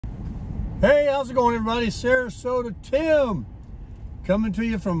Hey, how's it going, everybody? Sarasota Tim coming to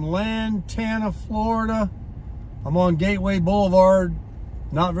you from Lantana, Florida. I'm on Gateway Boulevard,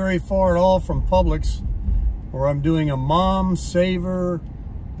 not very far at all from Publix, where I'm doing a Mom Saver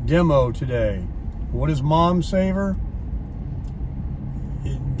demo today. What is Mom Saver?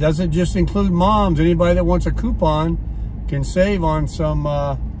 It doesn't just include moms. Anybody that wants a coupon can save on some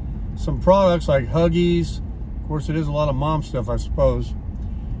products like Huggies. Of course, it is a lot of mom stuff, I suppose.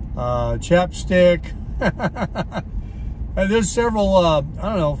 Chapstick. And there's several, I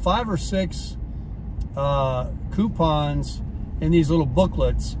don't know, 5 or 6 coupons in these little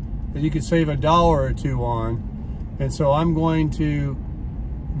booklets that you could save $1 or $2 on. And so I'm going to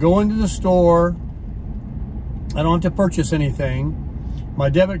go into the store. I don't have to purchase anything. My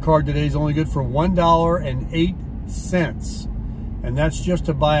debit card today is only good for $1.08. And that's just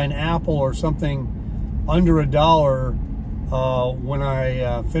to buy an apple or something under $1 when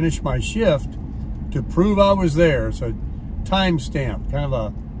I finish my shift to prove I was there. It's a time stamp, kind of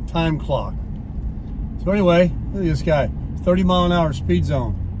a time clock. So anyway, look at this guy, 30-mile-an-hour speed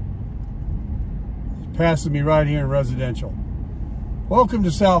zone. He passes me right here in residential. Welcome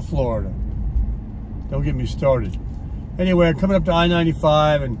to South Florida. Don't get me started. Anyway, I'm coming up to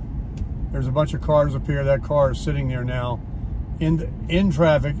I-95 and there's a bunch of cars up here. That car is sitting there now in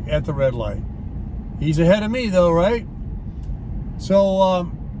traffic at the red light. He's ahead of me though, right?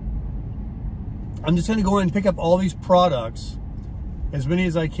 So I'm just going to go in and pick up all these products, as many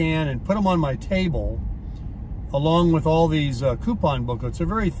as I can, and put them on my table along with all these coupon booklets. They're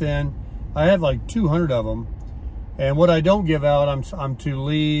very thin. I have like 200 of them, and what I don't give out, I'm to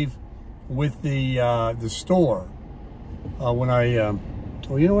leave with the store when I.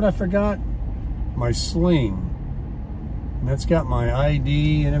 Well, you know what I forgot? My sling. And that's got my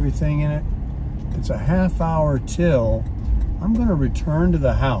ID and everything in it. It's a half-hour till I'm going to return to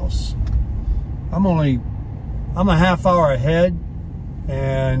the house. I'm a half hour ahead,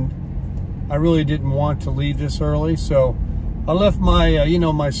 and I really didn't want to leave this early, so I left my,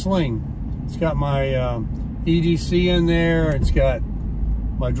 my sling. It's got my EDC in there. It's got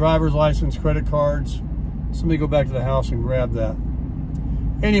my driver's license, credit cards. So let me go back to the house and grab that.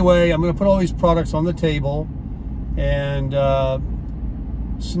 Anyway, I'm going to put all these products on the table and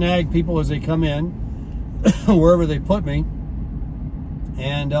snag people as they come in, wherever they put me,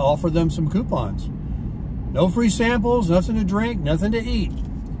 and offer them some coupons. No free samples, nothing to drink, nothing to eat.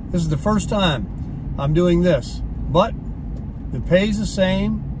 This is the first time I'm doing this, but the pay is the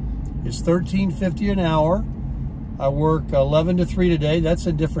same. It's $13.50 an hour. I work 11 to 3 today. That's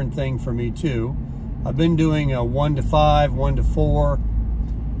a different thing for me too. I've been doing 1 to 5, 1 to 4.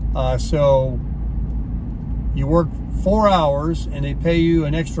 So you work 4 hours and they pay you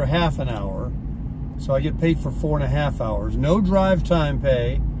an extra half an hour. So I get paid for 4.5 hours. No drive time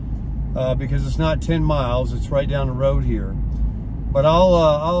pay because it's not 10 miles. It's right down the road here. But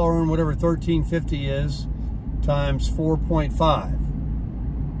I'll earn whatever $13.50 is times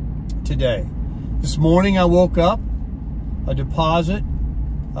 4.5 today. This morning I woke up. A deposit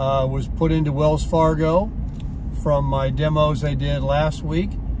was put into Wells Fargo from my demos I did last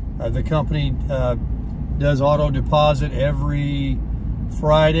week. The company does auto deposit every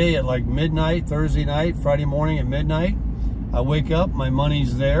Friday at like midnight, Thursday night, Friday morning at midnight. I wake up, my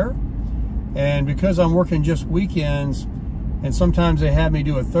money's there. And because I'm working just weekends, and sometimes they have me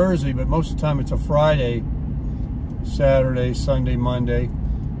do a Thursday, but most of the time it's a Friday, Saturday, Sunday, Monday.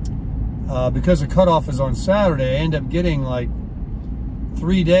 Because the cutoff is on Saturday, I end up getting like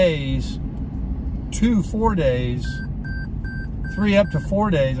 3 days, 2 4 days, 3 up to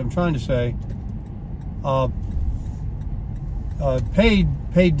 4 days, I'm trying to say,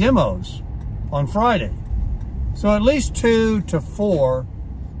 paid demos on Friday. So at least 2 to 4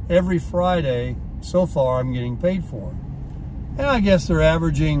 every Friday so far I'm getting paid for. And I guess they're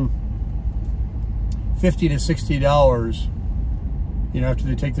averaging $50 to $60, after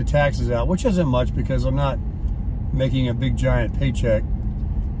they take the taxes out, which isn't much because I'm not making a big giant paycheck,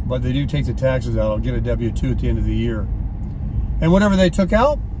 but they do take the taxes out. I'll get a W-2 at the end of the year. And whatever they took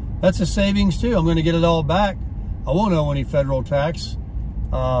out, that's a savings too. I'm going to get it all back. I won't owe any federal tax,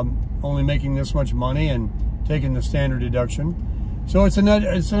 only making this much money and taking the standard deduction. So it's an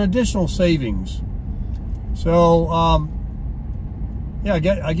additional savings. So yeah, I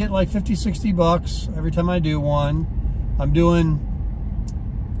get like 50, 60 bucks every time I do one. I'm doing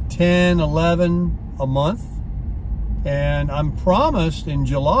 10, 11 a month, and I'm promised in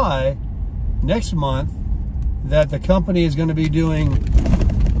July next month that the company is going to be doing,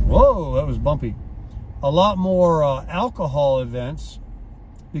 whoa, that was bumpy, a lot more alcohol events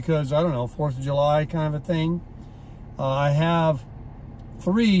because, I don't know, 4th of July kind of a thing. I have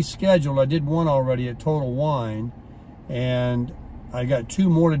 3 scheduled. I did 1 already at Total Wine, and I got 2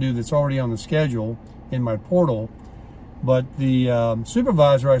 more to do that's already on the schedule in my portal. But the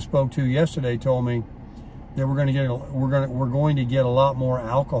supervisor I spoke to yesterday told me that we're going to get a lot more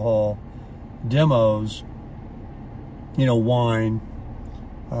alcohol demos. You know, wine.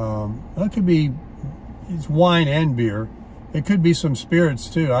 That could be, it's wine and beer. It could be some spirits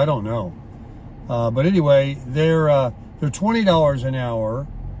too. I don't know. But anyway, they're $20 an hour.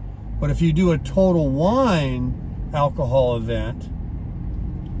 But if you do a Total Wine alcohol event,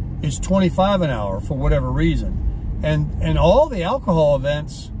 it's $25 an hour for whatever reason. And all the alcohol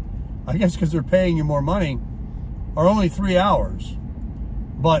events, I guess because they're paying you more money, are only 3 hours.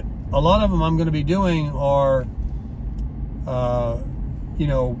 But a lot of them I'm going to be doing are, you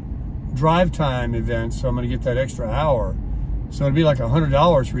know, drive time events. So I'm going to get that extra hour. So it'd be like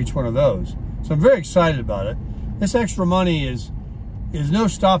 $100 for each one of those. So I'm very excited about it. This extra money is no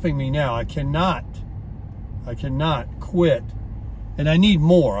stopping me now. I cannot quit. And I need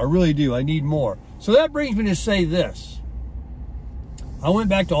more. I really do. I need more. So that brings me to say this. I went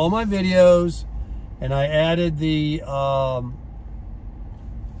back to all my videos and I added the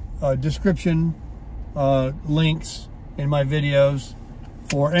description links in my videos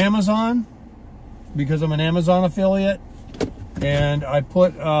for Amazon, because I'm an Amazon affiliate. And I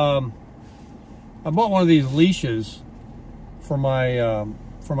put, I bought one of these leashes for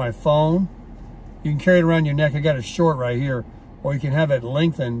my phone. You can carry it around your neck. I got it short right here, or you can have it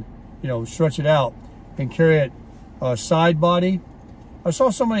lengthened, you know, stretch it out and carry it side body. I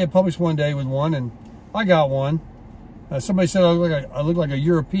saw somebody at Publix one day with one, and I got one. Somebody said I look like a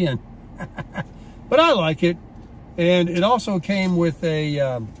European, but I like it. And it also came with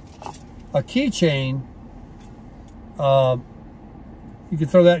a keychain. You can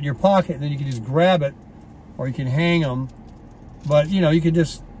throw that in your pocket, and then you can just grab it, or you can hang them. But, you know, you can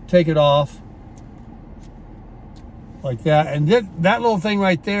just take it off like that. And that little thing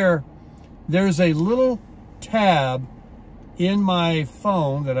right there, there's a little tab in my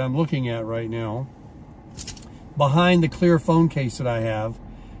phone that I'm looking at right now, behind the clear phone case that I have.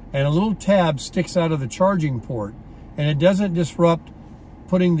 And a little tab sticks out of the charging port, and it doesn't disrupt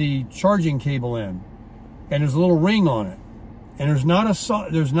putting the charging cable in. And there's a little ring on it. And there's not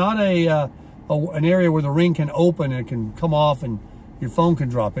an area where the ring can open and it can come off and your phone can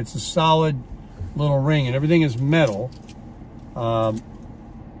drop. It's a solid little ring, and everything is metal.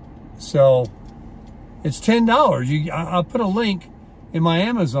 So it's $10. I'll put a link in my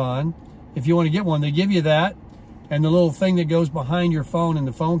Amazon if you want to get one. They give you that, and the little thing that goes behind your phone in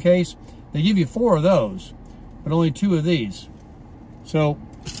the phone case. They give you 4 of those, but only 2 of these. So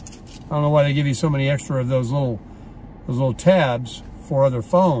I don't know why they give you so many extra of those little tabs for other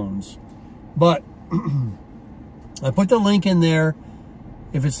phones. But I put the link in there.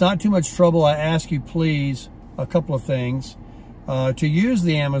 If it's not too much trouble, I ask you please a couple of things. To use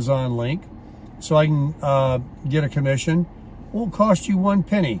the Amazon link so I can get a commission. Won't cost you 1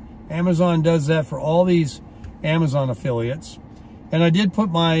 penny. Amazon does that for all these Amazon affiliates. And I did put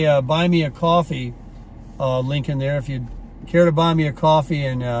my Buy Me a Coffee link in there. If you'd care to buy me a coffee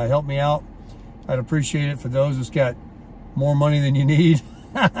and help me out, I'd appreciate it, for those that's got more money than you need.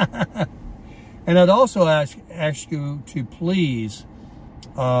 And I'd also ask you to please,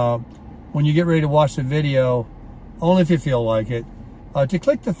 when you get ready to watch the video, only if you feel like it, to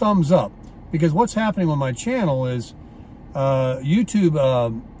click the thumbs up. Because what's happening with my channel is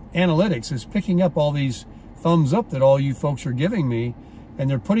YouTube analytics is picking up all these thumbs up that all you folks are giving me, and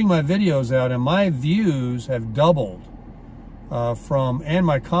they're putting my videos out, and my views have doubled and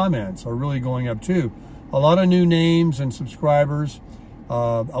my comments are really going up too. A lot of new names and subscribers.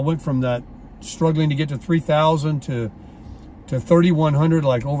 I went from that struggling to get to 3,000 to 3,100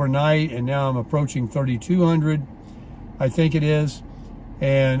 like overnight, and now I'm approaching 3,200, I think it is.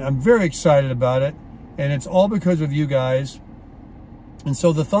 And I'm very excited about it, and it's all because of you guys. And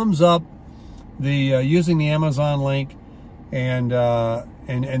so the thumbs up, the using the Amazon link, and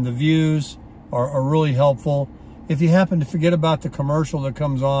the views are really helpful. If you happen to forget about the commercial that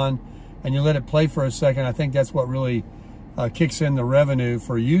comes on and you let it play for a second, I think that's what really kicks in the revenue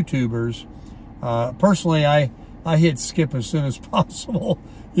for YouTubers. Personally, I hit skip as soon as possible,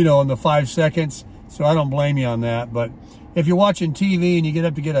 you know, in the 5 seconds. So I don't blame you on that. But if you're watching TV and you get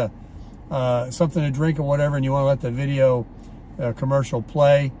up to get something to drink or whatever, and you want to let the video commercial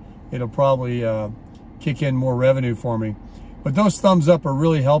play, it'll probably kick in more revenue for me. But those thumbs up are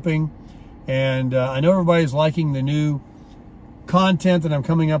really helping. And I know everybody's liking the new content that I'm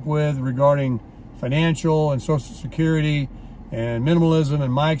coming up with regarding financial and Social Security and minimalism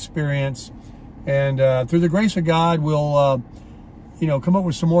and my experience. And through the grace of God, we'll you know, come up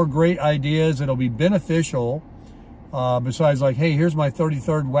with some more great ideas that'll be beneficial. Besides, like, hey, here's my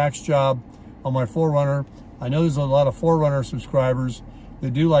 33rd wax job on my 4Runner. I know there's a lot of 4Runner subscribers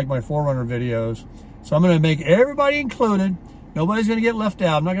that do like my 4Runner videos. So I'm going to make everybody included. Nobody's going to get left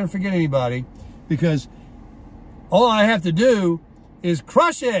out. I'm not going to forget anybody, because all I have to do is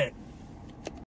crush it.